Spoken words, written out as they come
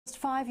Just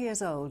 5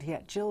 years old,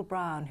 yet Jill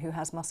Brown, who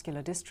has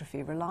muscular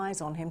dystrophy, relies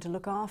on him to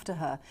look after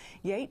her.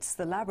 Yates,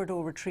 the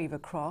Labrador Retriever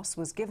cross,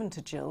 was given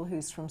to Jill,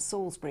 who's from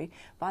Salisbury,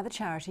 by the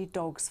charity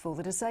Dogs for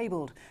the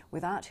Disabled.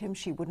 Without him,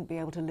 she wouldn't be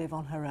able to live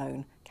on her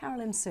own.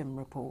 Carolyn Sim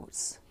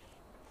reports.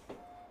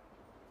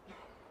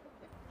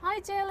 Hi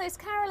Jill, it's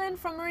Carolyn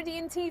from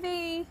Meridian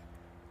TV.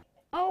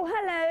 Oh,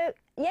 hello.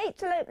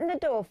 Yates will open the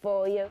door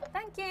for you.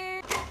 Thank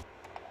you.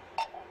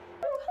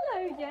 Oh,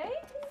 hello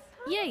Yates.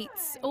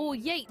 Yates, or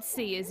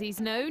Yatesy as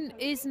he's known,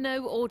 is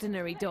no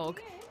ordinary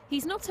dog.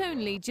 He's not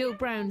only Jill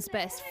Brown's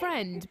best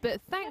friend, but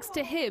thanks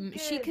to him,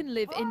 she can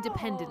live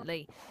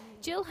independently.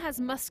 Jill has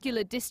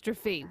muscular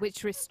dystrophy,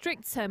 which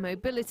restricts her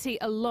mobility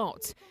a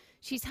lot.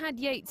 She's had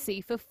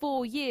Yatesy for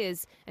 4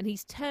 years, and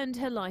he's turned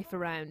her life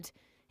around.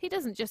 He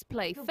doesn't just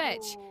play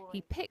fetch, he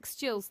picks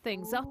Jill's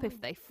things up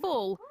if they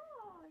fall,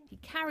 he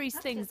carries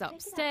things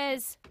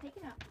upstairs,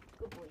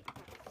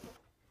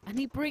 and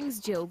he brings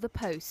Jill the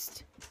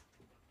post.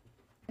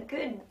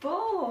 Good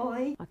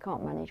boy. I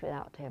can't manage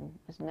without him.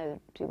 There's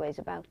no two ways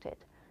about it.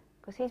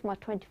 Because he's my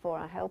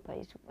 24-hour helper.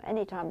 He's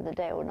any time of the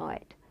day or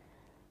night.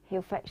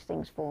 He'll fetch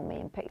things for me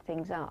and pick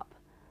things up.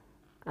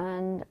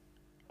 And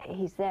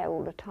he's there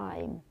all the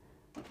time.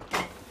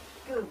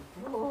 Good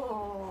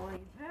boy.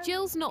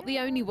 Jill's not the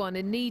only one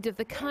in need of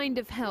the kind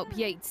of help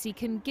Yatesy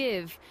can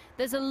give.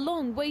 There's a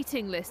long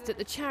waiting list at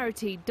the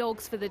charity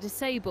Dogs for the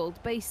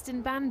Disabled, based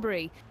in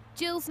Banbury.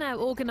 Jill's now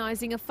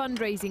organising a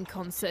fundraising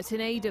concert in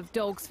aid of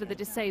Dogs for the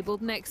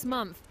Disabled next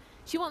month.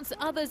 She wants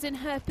others in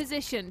her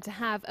position to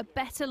have a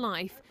better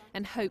life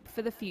and hope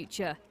for the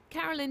future.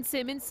 Carolyn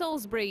Sim in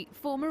Salisbury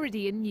for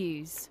Meridian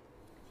News.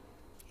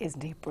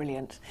 Isn't he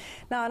brilliant?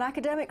 Now, an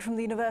academic from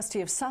the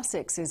University of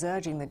Sussex is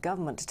urging the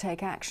government to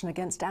take action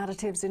against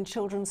additives in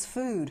children's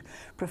food.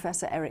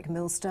 Professor Eric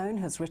Millstone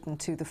has written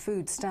to the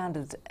Food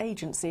Standards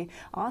Agency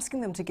asking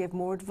them to give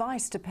more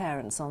advice to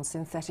parents on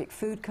synthetic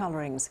food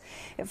colourings.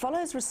 It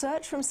follows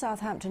research from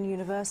Southampton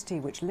University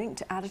which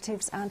linked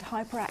additives and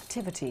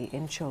hyperactivity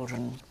in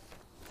children.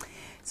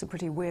 Some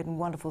pretty weird and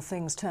wonderful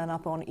things turn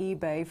up on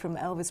eBay, from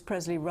Elvis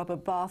Presley rubber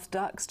bath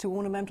ducks to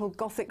ornamental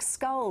Gothic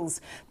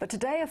skulls. But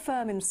today a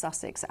firm in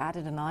Sussex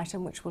added an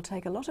item which will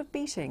take a lot of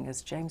beating,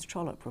 as James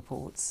Trollope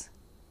reports.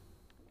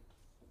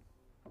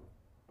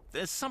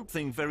 There's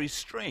something very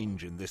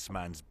strange in this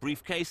man's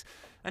briefcase,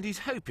 and he's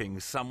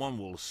hoping someone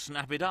will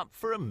snap it up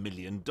for $1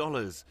 million.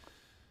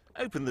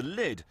 Open the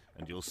lid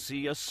and you'll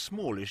see a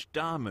smallish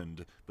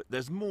diamond, but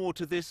there's more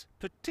to this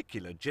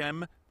particular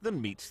gem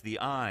than meets the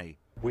eye.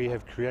 We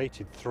have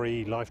created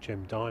 3 life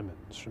gem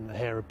diamonds from the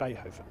hair of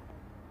Beethoven,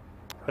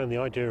 and the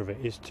idea of it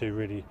is to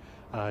really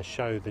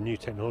show the new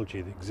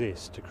technology that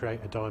exists to create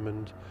a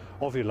diamond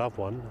of your loved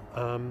one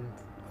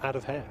out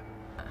of hair.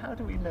 How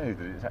do we know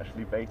that it's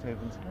actually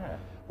Beethoven's hair?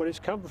 Well, it's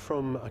come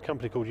from a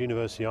company called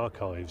University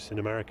Archives in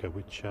America,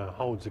 which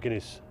holds the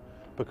Guinness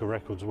Book of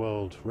Records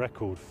World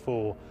Record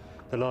for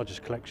the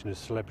largest collection of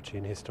celebrity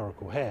and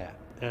historical hair,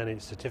 and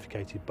it's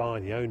certificated by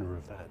the owner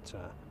of that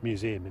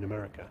museum in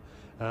America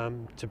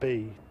to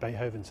be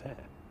Beethoven's hair.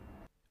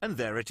 And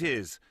there it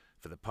is.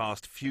 For the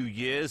past few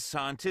years,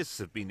 scientists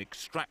have been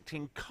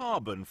extracting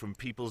carbon from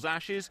people's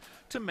ashes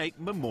to make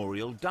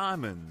memorial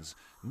diamonds.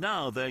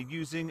 Now they're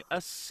using a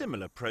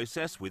similar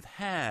process with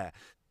hair.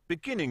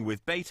 Beginning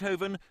with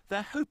Beethoven,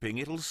 they're hoping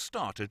it'll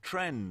start a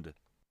trend.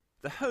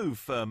 The Hove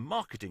firm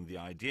marketing the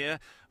idea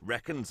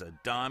reckons a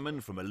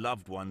diamond from a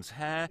loved one's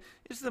hair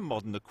is the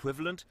modern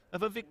equivalent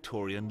of a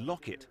Victorian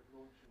locket.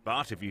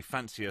 But if you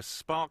fancy a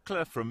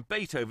sparkler from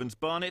Beethoven's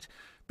barnet,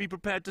 be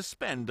prepared to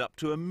spend up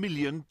to $1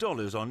 million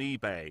on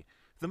eBay.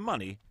 The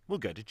money will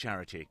go to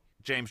charity.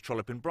 James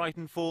Trollope in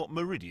Brighton for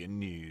Meridian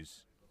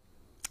News.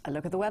 A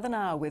look at the weather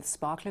now with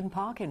Sparklin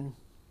Parkin.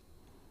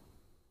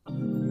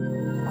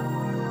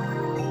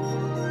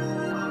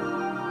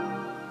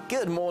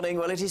 Good morning.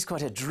 Well, it is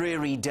quite a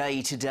dreary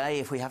day today.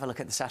 If we have a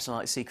look at the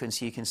satellite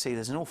sequence, you can see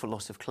there's an awful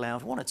lot of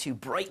cloud, 1 or 2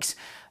 breaks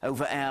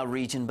over our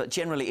region, but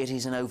generally it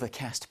is an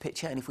overcast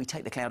picture. And if we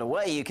take the cloud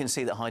away, you can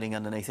see that hiding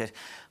underneath it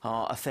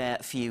are a fair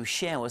few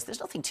showers. There's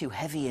nothing too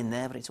heavy in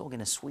there, but it's all going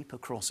to sweep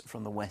across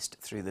from the west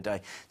through the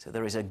day. So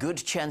there is a good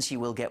chance you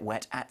will get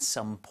wet at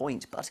some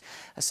point. But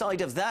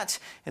aside of that,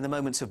 in the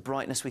moments of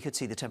brightness, we could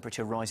see the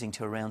temperature rising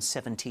to around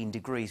 17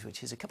 degrees,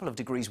 which is a couple of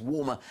degrees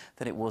warmer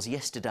than it was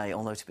yesterday.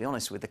 Although, to be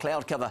honest, with the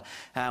cloud cover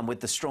and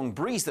with the strong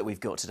breeze that we've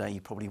got today, you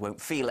probably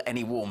won't feel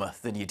any warmer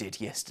than you did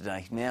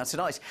yesterday. Now,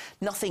 tonight,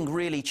 nothing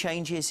really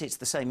changes. It's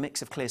the same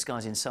mix of clear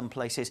skies in some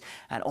places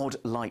and odd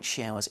light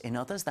showers in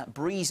others. That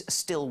breeze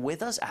still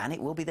with us, and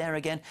it will be there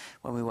again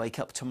when we wake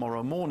up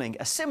tomorrow morning.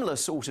 A similar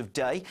sort of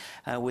day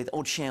with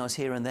odd showers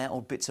here and there,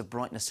 odd bits of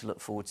brightness to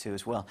look forward to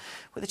as well,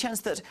 with a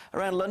chance that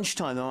around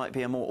lunchtime there might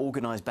be a more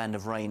organised band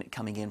of rain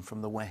coming in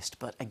from the west.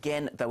 But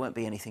again, there won't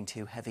be anything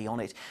too heavy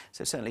on it.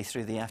 So certainly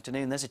through the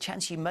afternoon, there's a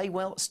chance you may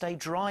well stay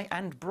dry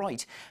and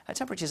bright.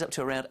 Temperatures up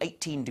to around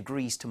 18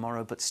 degrees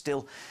tomorrow, but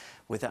still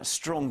with that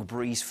strong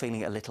breeze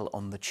feeling a little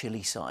on the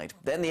chilly side.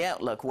 Then the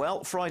outlook.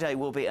 Well, Friday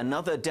will be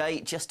another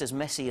day just as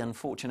messy,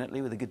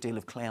 unfortunately, with a good deal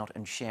of cloud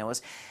and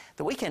showers.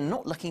 The weekend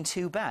not looking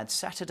too bad.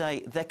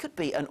 Saturday, there could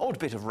be an odd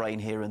bit of rain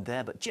here and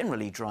there, but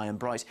generally dry and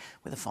bright,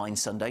 with a fine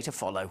Sunday to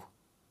follow.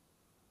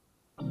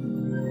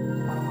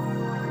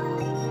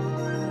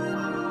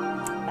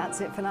 That's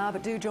it for now,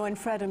 but do join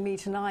Fred and me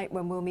tonight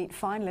when we'll meet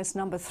finalist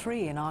number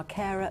 3 in our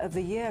Carer of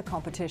the Year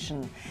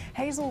competition.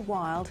 Hazel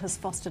Wild has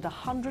fostered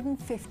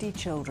 150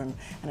 children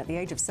and at the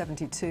age of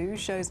 72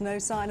 shows no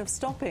sign of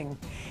stopping.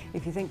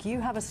 If you think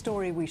you have a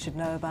story we should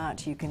know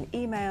about, you can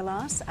email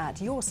us at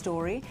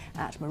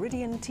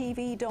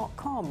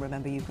yourstory@meridiantv.com.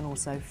 Remember, you can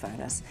also phone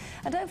us.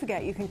 And don't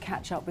forget, you can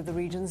catch up with the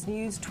region's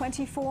news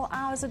 24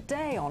 hours a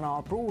day on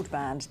our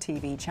broadband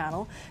TV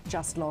channel.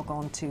 Just log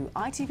on to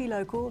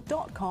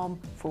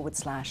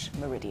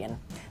itvlocal.com/Meridian.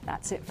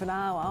 That's it for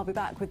now. I'll be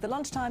back with the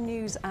lunchtime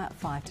news at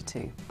 5 to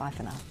 2. Bye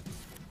for now.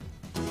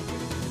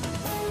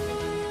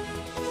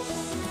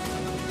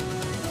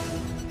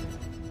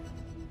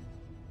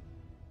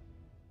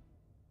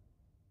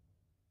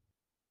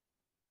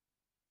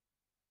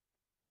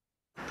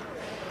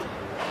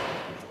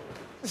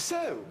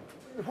 So,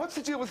 what's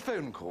the deal with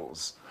phone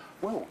calls?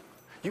 Well,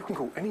 you can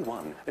call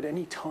anyone at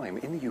any time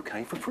in the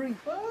UK for free.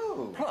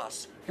 Oh.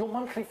 Plus, your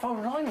monthly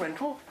phone line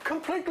rental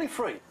completely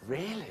free.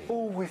 Really?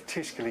 All with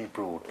Tiscali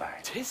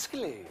Broadband.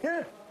 Tiscali?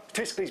 Yeah,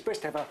 Tiscali's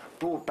best ever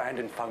broadband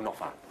and phone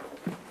offer.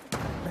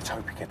 Let's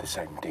hope we get the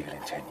same deal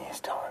in 10 years'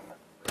 time.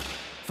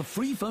 For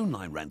free phone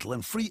line rental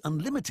and free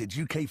unlimited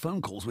UK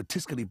phone calls with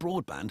Tiscali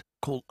Broadband,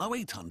 call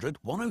 0800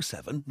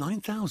 107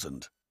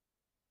 9000.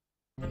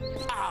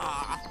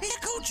 Ah,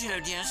 little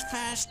Junior's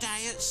first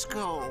day at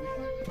school.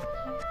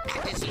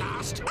 And his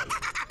last.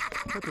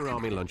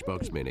 Peperami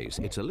Lunchbox Minis.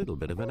 It's a little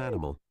bit of an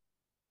animal.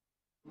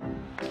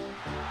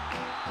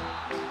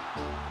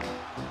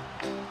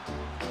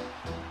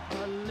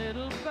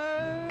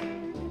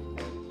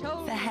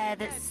 For hair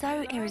that's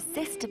so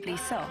irresistibly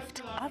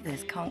soft,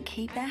 others can't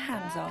keep their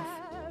hands off.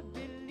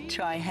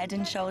 Try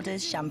Head &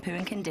 Shoulders shampoo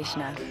and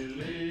conditioner.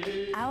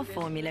 Our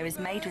formula is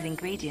made with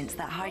ingredients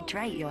that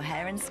hydrate your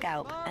hair and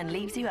scalp and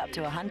leaves you up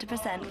to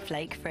 100%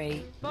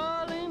 flake-free.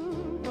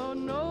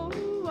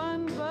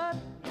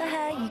 The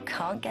hair you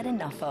can't get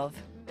enough of.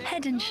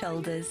 Head &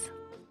 Shoulders.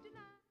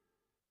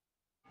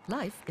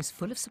 Life is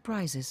full of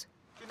surprises.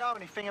 Do you know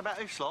anything about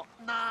Uslop?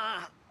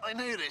 Nah, I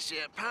knew this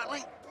year,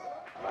 apparently.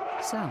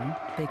 Some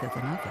bigger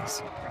than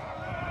others.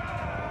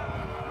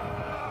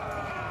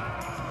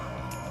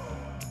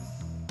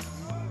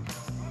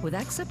 With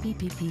AXA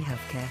PPP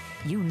Healthcare,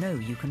 you know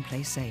you can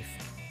play safe.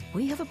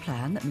 We have a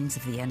plan that means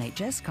if the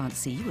NHS can't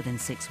see you within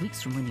 6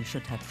 weeks from when you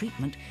should have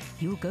treatment,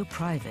 you'll go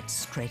private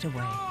straight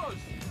away.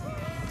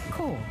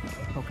 Call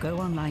or go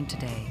online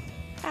today.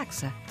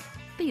 AXA.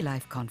 Be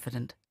life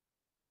confident.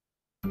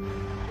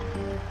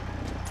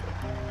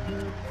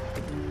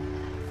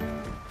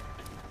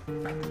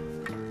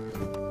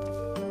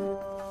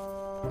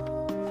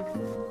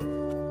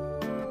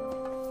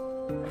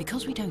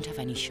 Because we don't have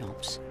any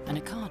shops, an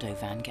Ocado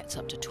van gets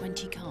up to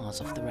 20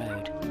 cars off the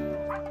road.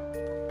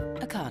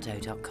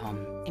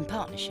 Ocado.com, in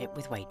partnership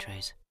with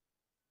Waitrose.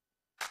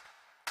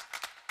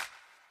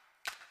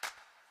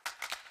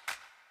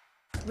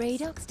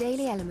 Radox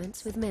Daily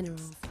Elements with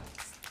minerals.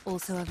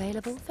 Also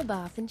available for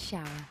bath and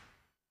shower.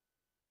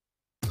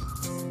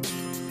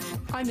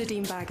 I'm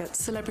Nadine Baggett,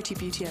 Celebrity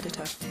Beauty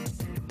Editor.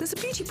 There's a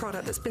beauty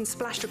product that's been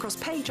splashed across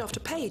page after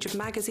page of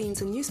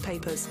magazines and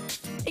newspapers.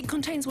 It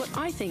contains what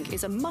I think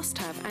is a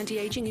must-have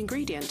anti-aging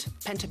ingredient,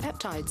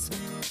 pentapeptides.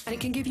 And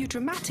it can give you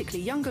dramatically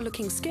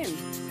younger-looking skin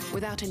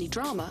without any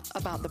drama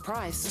about the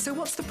price. So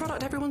what's the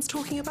product everyone's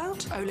talking about?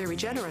 Olay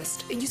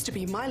Regenerist. It used to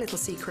be my little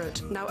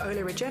secret. Now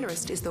Olay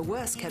Regenerist is the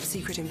worst-kept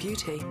secret in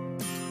beauty.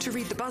 To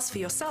read the buzz for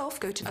yourself,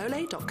 go to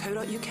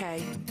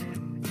olay.co.uk.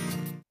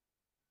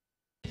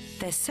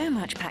 There's so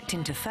much packed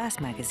into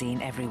First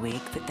Magazine every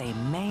week that they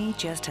may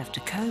just have to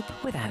cope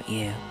without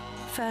you.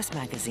 First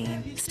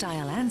Magazine,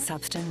 style and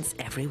substance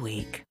every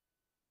week.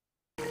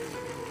 G'day.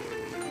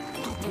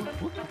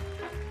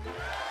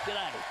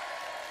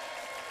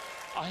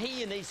 I hear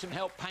you need some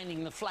help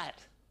painting the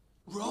flat.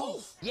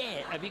 Rolf?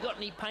 Yeah, have you got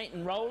any paint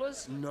and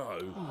rollers? No.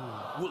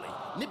 Wooly,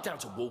 nip down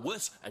to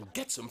Woolworths and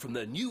get some from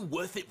their new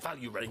Worth It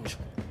value range.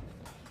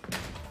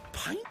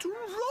 Paint and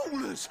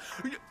rollers?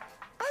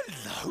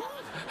 Hello?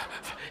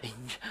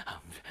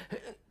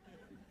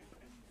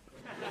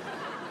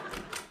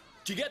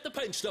 Do you get the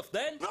paint stuff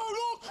then? No,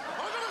 look! I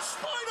got a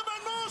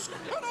Spider-Man mask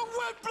and a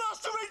web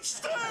blaster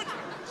instead!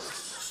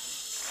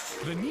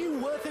 The new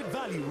Worth It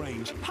value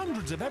range.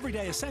 Hundreds of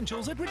everyday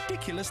essentials at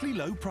ridiculously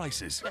low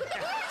prices.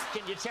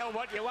 Can you tell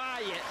what you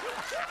are yet?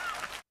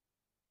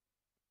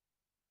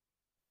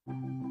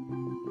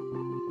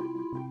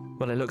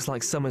 Well, it looks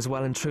like summer's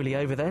well and truly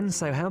over then,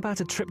 so how about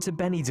a trip to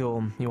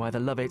Benidorm? You either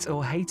love it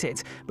or hate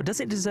it, but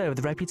does it deserve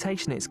the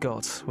reputation it's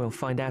got? We'll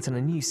find out in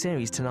a new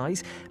series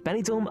tonight,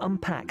 Benidorm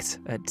Unpacked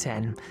at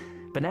 10.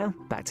 But now,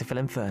 back to Phil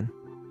and Fern.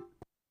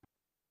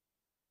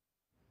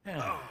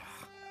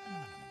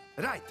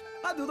 Right,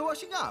 I'll do the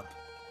washing up.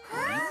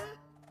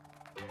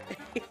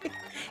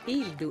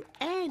 He'll do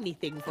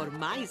anything for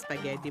my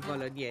spaghetti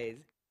bolognese.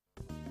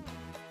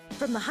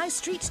 From the high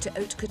street to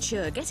haute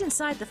couture, get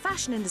inside the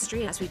fashion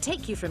industry as we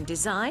take you from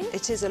design...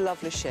 It is a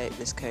lovely shape,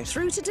 this coat.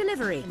 ...through to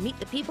delivery. Meet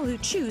the people who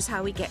choose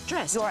how we get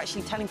dressed. You're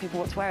actually telling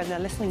people what to wear and they're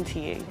listening to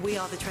you. We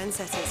are the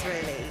trendsetters,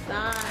 really.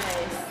 Nice.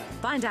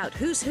 Find out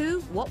who's who,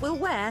 what we'll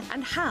wear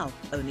and how.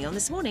 Only on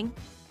This Morning.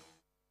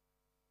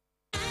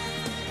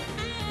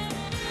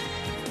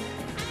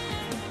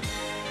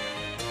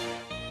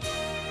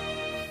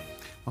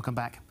 Welcome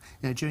back.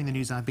 During the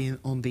news, I've been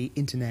on the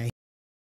internet